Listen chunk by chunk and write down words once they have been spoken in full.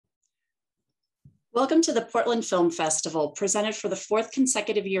Welcome to the Portland Film Festival, presented for the fourth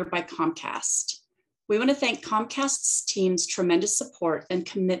consecutive year by Comcast. We want to thank Comcast's team's tremendous support and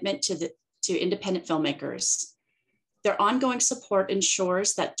commitment to independent filmmakers. Their ongoing support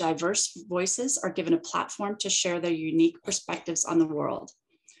ensures that diverse voices are given a platform to share their unique perspectives on the world.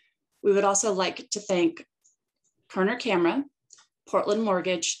 We would also like to thank Kerner Camera, Portland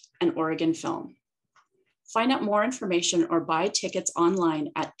Mortgage, and Oregon Film. Find out more information or buy tickets online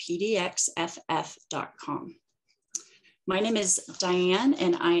at pdxff.com. My name is Diane,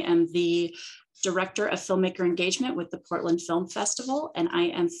 and I am the Director of Filmmaker Engagement with the Portland Film Festival, and I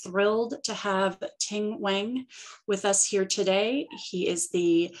am thrilled to have Ting Wang with us here today. He is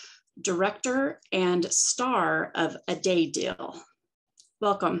the director and star of A Day Deal.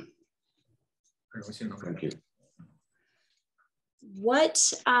 Welcome. Thank you.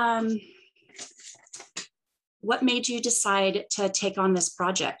 What made you decide to take on this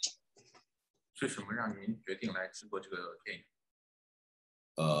project? 是什么让您决定来制作这个电影？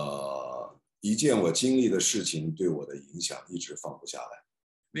一件我经历的事情对我的影响一直放不下来。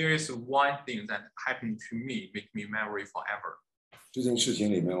There is one thing that happened to me, make me memory forever. 这件事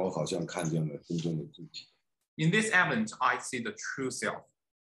情里面，我好像看见了真正的自己。In this event, I see the true self.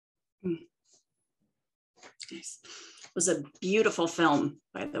 Nice. It was a beautiful film,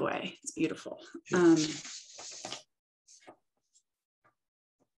 by the way. It's beautiful.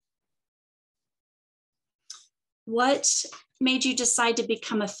 What made you decide to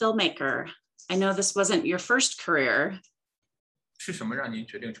become a filmmaker? I know this wasn't your first career. 是什么让您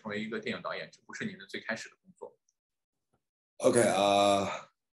决定成为一个电影导演？这不是您的最开始的工作。OK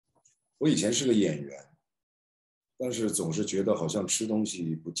我以前是个演员，但是总是觉得好像吃东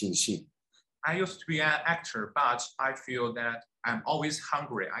西不尽兴。I used to be an actor, but I feel that I'm always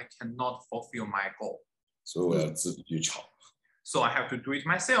hungry. I cannot fulfill my goal. 所以我要自己去炒。So I have to do it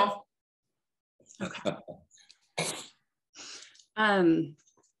myself. Okay.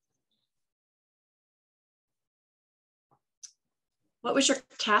 What was your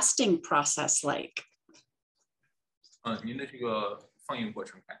casting process like? 您的这个放映过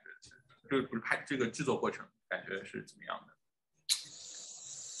程感觉是，不是拍这个制作过程感觉是怎么样的？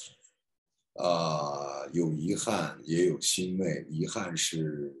有遗憾，也有欣慰。遗憾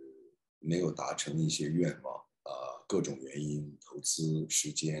是没有达成一些愿望，各种原因，投资、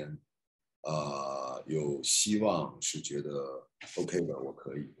时间。有希望是觉得 OK 的，我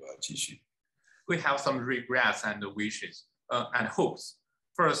可以，我要继续。We have some regrets and wishes and hopes.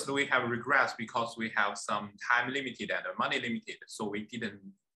 First, we have regrets because we have some time limited and money limited, so we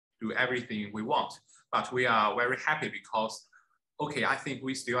didn't do everything we want. But we are very happy because, okay, I think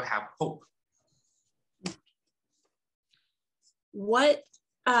we still have hope. What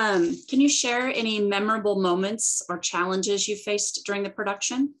can you share any memorable moments or challenges you faced during the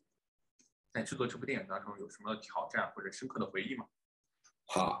production? 在制作这部电影当中有什么挑战或者深刻的回忆吗？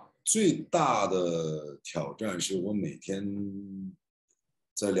最大的挑战是我每天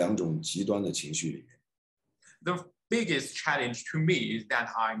在两种极端的情绪里面。The biggest challenge to me is that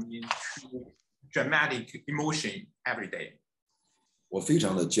I'm in two dramatic emotion every day. 我非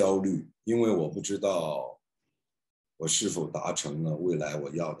常的焦虑，因为我不知道我是否达成了未来我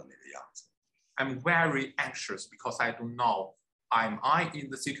要的那个样子。I'm very anxious because I don't know. Am I in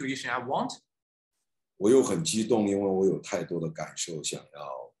the situation I want? 我又很激动，因为我有太多的感受想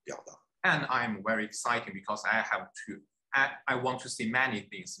要表达。And I'm very excited because I want to see many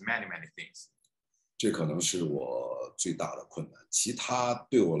things, many things. 这可能是我最大的困难，其他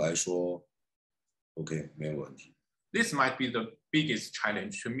对我来说 OK 没有问题。This might be the biggest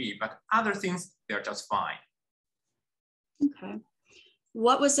challenge to me, but other things, they're just fine. Okay.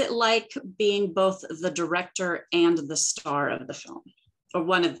 What was it like being both the director and the star of the film, or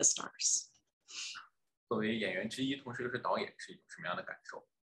one of the stars? 作为演员之一，同时又是导演，是一种什么样的感受？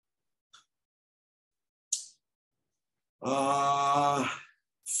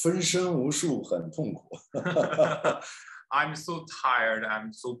分身无数，很痛苦。I'm so tired.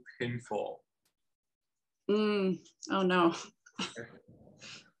 I'm so painful. Oh no.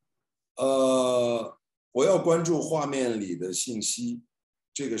 我要关注画面里的信息。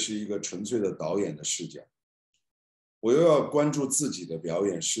这个是一个纯粹的导演的视角，我又要关注自己的表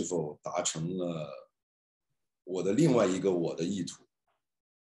演是否达成了我的另外一个我的意图，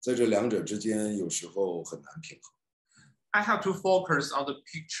在这两者之间有时候很难平衡。I have to focus on the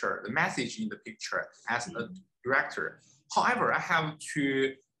picture, the message in the picture as a director. However, I have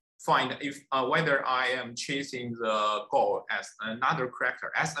to find if whether I am chasing the goal as another character,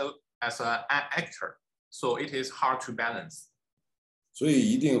 as an actor. So it is hard to balance. 所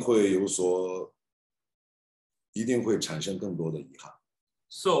以一定会产生更多的遗憾。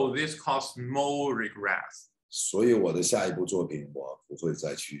So this caused more regrets. 所以我的下一部作品，我不会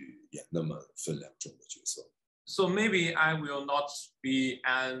再去演那么分量重的角色。So maybe I will not be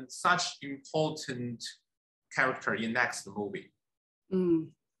an such important character in next movie.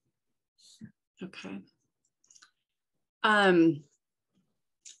 Okay.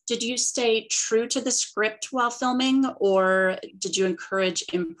 Did you stay true to the script while filming, or did you encourage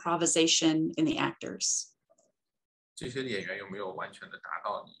improvisation in the actors? 这些演员有没有完全的达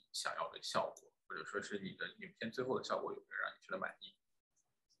到你想要的效果，或者说是你的影片最后的效果有没有让你觉得满意？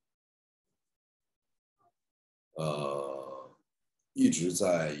一直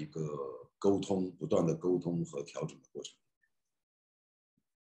在一个沟通，不断的沟通和调整的过程。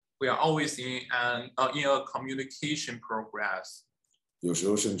We are always in a communication progress. 有时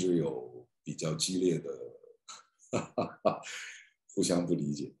候甚至有比较激烈的互相不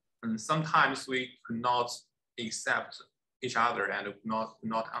理解。And sometimes we could not accept each other and not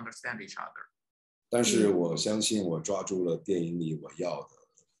understand each other. 但是我相信我抓住了电影里我要的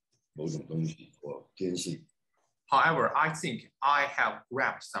某种东西，我坚信。However, I think I have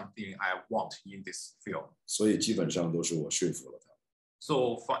grabbed something I want in this film. 所以基本上都是我说服了他。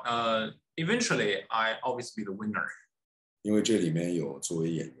So eventually, I always be the winner. 因为这里面有作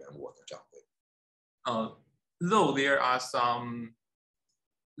为演员我的长辈。Though there are some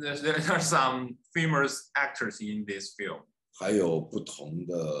famous actors in this film. 还有不同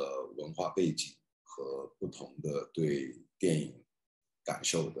的文化背景和不同的对电影感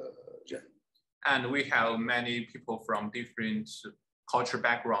受的人。And we have many people from different culture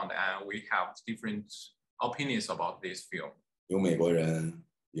background, and we have different opinions about this film. 有美国人，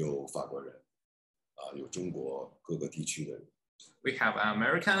有法国人，有中国各个地区的人。We have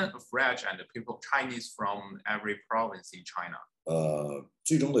American, French, and people Chinese from every province in China.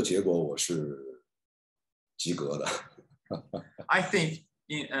 最终的结果我是及格的。I think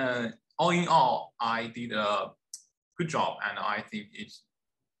all in all, I did a good job, and I think it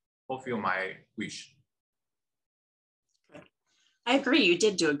fulfilled my wish. I agree. You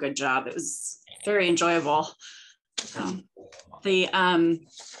did do a good job. It was very enjoyable. The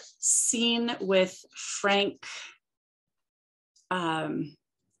scene with Frank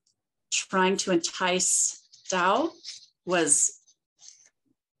trying to entice Dao was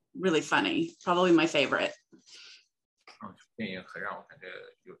really funny. Probably my favorite. 电影很让我感觉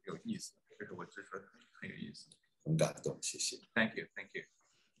有意思，这是我只说很有意思。很感动，谢谢。Thank you, thank you.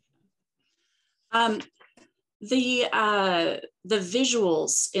 The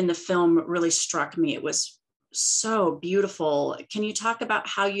visuals in the film really struck me. It was so beautiful. Can you talk about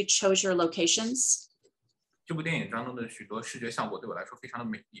how you chose your locations? 这部电影当中的许多视觉效果对我来说非常的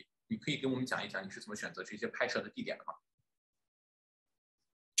美丽。你可以跟我们讲一讲你是怎么选择这些拍摄的地点的吗？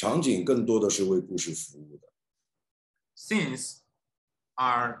场景更多的是为故事服务的。Scenes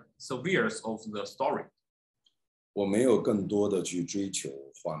are surveyors of the story. 我没有更多的去追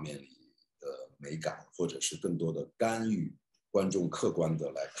求画面里的美感，或者是更多的干预观众客观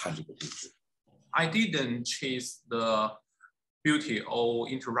的来看这个故事。I didn't chase the beauty or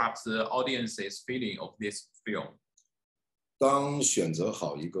interrupt the audience's feeling of this film. 当选择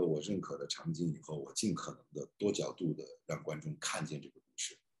好一个我认可的场景以后，我尽可能的多角度的让观众看见这个故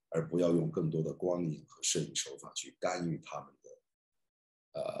事，而不要用更多的光影和摄影手法去干预他们的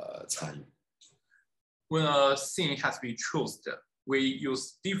参与。When a scene has been chosen, we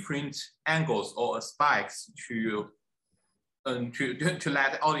use different angles or aspects to let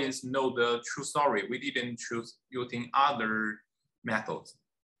the audience know the true story. We didn't choose using other methods.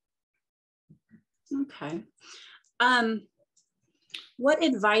 Okay. What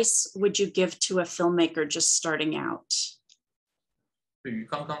advice would you give to a filmmaker just starting out? 对于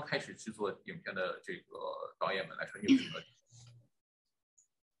刚刚开始制作影片的这个导演们来说，你有什么？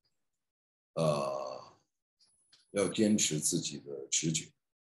要坚持自己的直觉。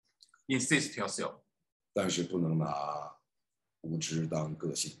Insist yourself. 但是不能拿无知当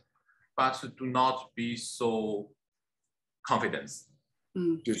个性。But do not be so confident.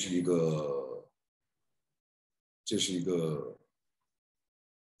 这是一个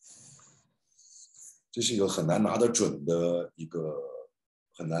很难拿得准的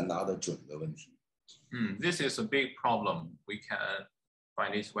问题。This is a big problem. We can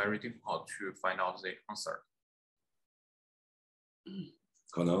find it very difficult to find out the answer.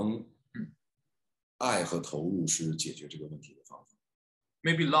 可能爱和投入是解决这个问题的方法。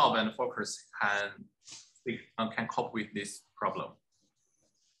Maybe love and focus can cope with this problem.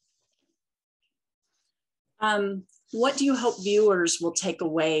 What do you hope viewers will take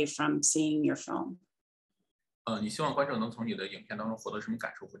away from seeing your film? 你希望观众能从你的影片当中获得什么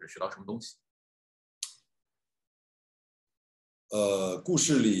感受，或者学到什么东西？故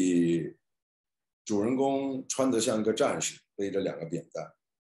事里主人公穿得像一个战士，背着2个扁担，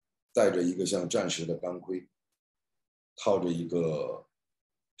带着一个像战士的钢盔，套着一个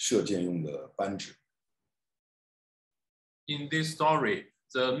射箭用的扳指。In this story,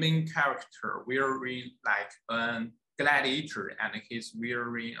 the main character wearing like a gladiator, and he's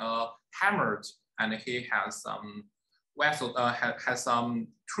wearing a hammer, and he has some vessel, has some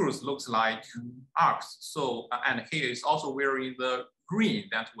tools, looks like arcs. So, and he is also wearing the green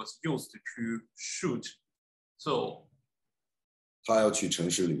that was used to shoot. So, 他要去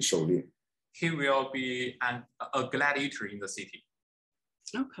城市里狩猎。he will be a gladiator in the city.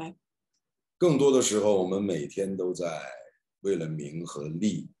 Okay. 更多的时候，我们每天都在为了名和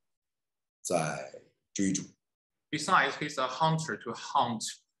利在追逐。Besides, he's a hunter to hunt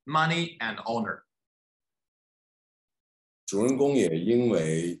money and honor. 主人公也因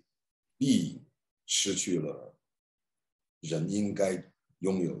为利益失去了人应该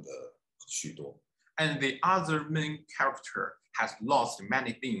拥有的许多。And the other main character has lost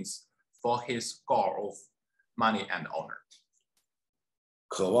many things for his goal of money and honor.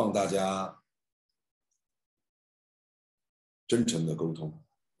 渴望大家真诚的沟通。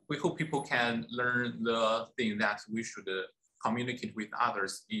We hope people can learn the thing that we should communicate with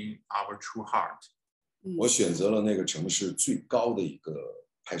others in our true heart. 我选择了那个城市最高的一个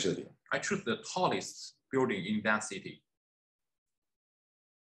拍摄点。I choose the tallest building in that city.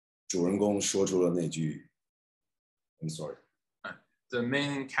 主人公说出了那句 "I'm sorry." The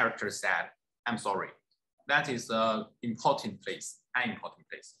main character said, "I'm sorry." That is an important place, an important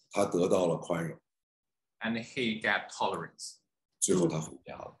place. 他得到了宽容， And he got tolerance. 最后他回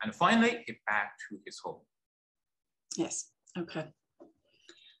家了。And finally, he back to his home. Yes. Okay.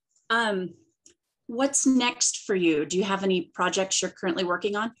 What's next for you? Do you have any projects you're currently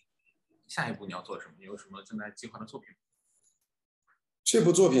working on? 下一步你要做什么？你有什么正在计划的作品？这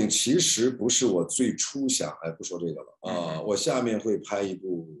部作品其实不是我最初想，不说这个了我下面会拍一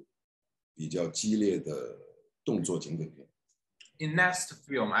部比较激烈的动作警匪片。In next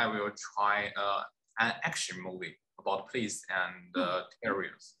film, I will try an action movie about police and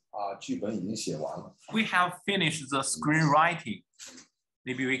terrorists. 剧本已经写完了。We have finished the screenwriting.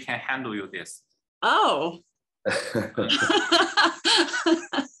 Maybe we can handle you this. Oh. Okay.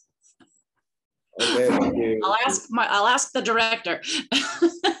 I'll ask the director.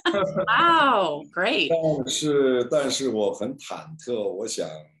 Wow, great. 但是我很忐忑，我想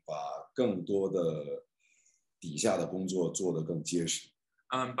把更多的底下的工作做得更结实。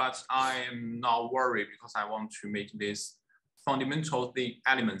But I am not worried because I want to make this fundamental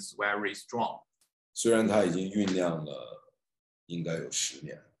elements very strong. 虽然它已经酝酿了应该有10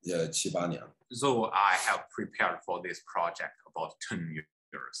年，7、8年了。So I have prepared for this project about 10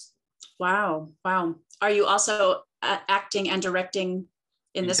 years. Wow. Are you also acting and directing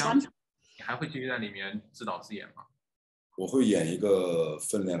in this one? 你还会继续在里面自导自演吗？我会演一个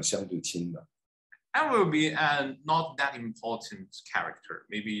分量相对轻的。I will be a not that important character,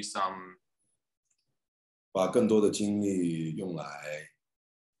 maybe some. 把更多的精力用来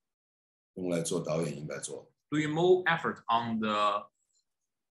做导演应该做。Doing more effort on the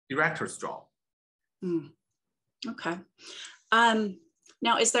director's job. Okay.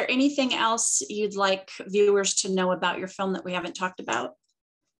 Now, is there anything else you'd like viewers to know about your film that we haven't talked about?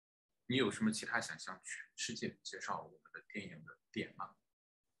 你有什么其他想向全世界介绍我们的电影的点吗？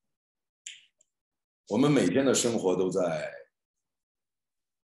我们每天的生活都在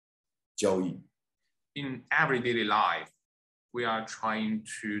交易。In everyday life, we are trying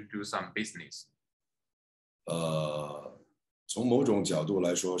to do some business. 从某种角度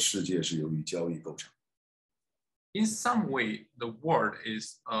来说，世界是由于交易构成。In some way, the world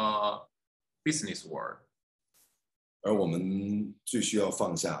is a business world. 而我们最需要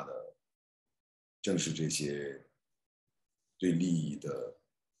放下的，正是这些对利益的、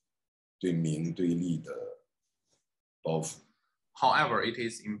对名对利的包袱。However, it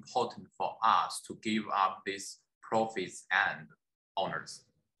is important for us to give up these profits and honors.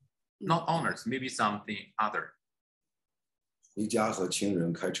 Not honors, maybe something other. 回家和亲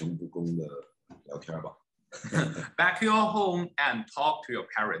人开诚布公的聊天吧。Back to your home and talk to your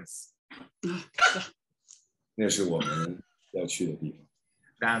parents. 那是我们要去的地方。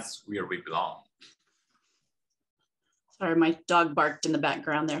That's where we belong. Sorry, my dog barked in the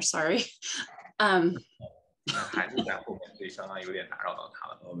background there. Sorry. 孩子在后面，所以相当有点打扰到他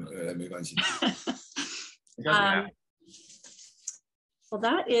了。没关系。Well,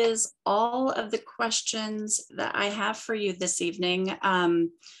 that is all of the questions that I have for you this evening.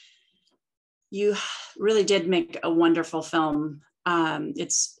 You really did make a wonderful film.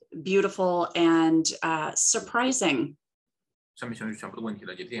 It's beautiful and surprising. 上面全部的问题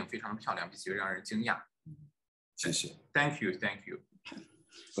了，也电影非常的漂亮，并且让人惊讶。谢谢。Thank you, thank you.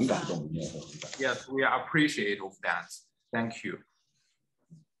 很感动，很感动。Yes, we are appreciative of that. Thank you.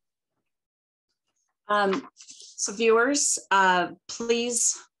 So viewers,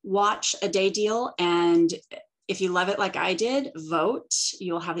 please watch A Day Deal, and if you love it like I did, vote.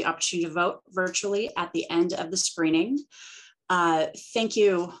 You'll have the opportunity to vote virtually at the end of the screening. Thank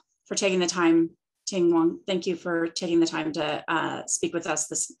you for taking the time, Ting Wang. Thank you for taking the time to speak with us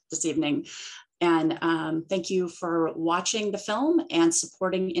this evening. And thank you for watching the film and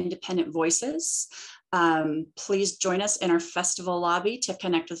supporting independent voices. Please join us in our festival lobby to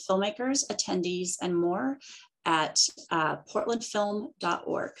connect with filmmakers, attendees, and more at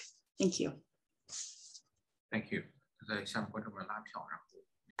portlandfilm.org. Thank you. Thank you. 在向观众们拉票，然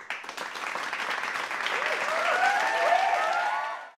后。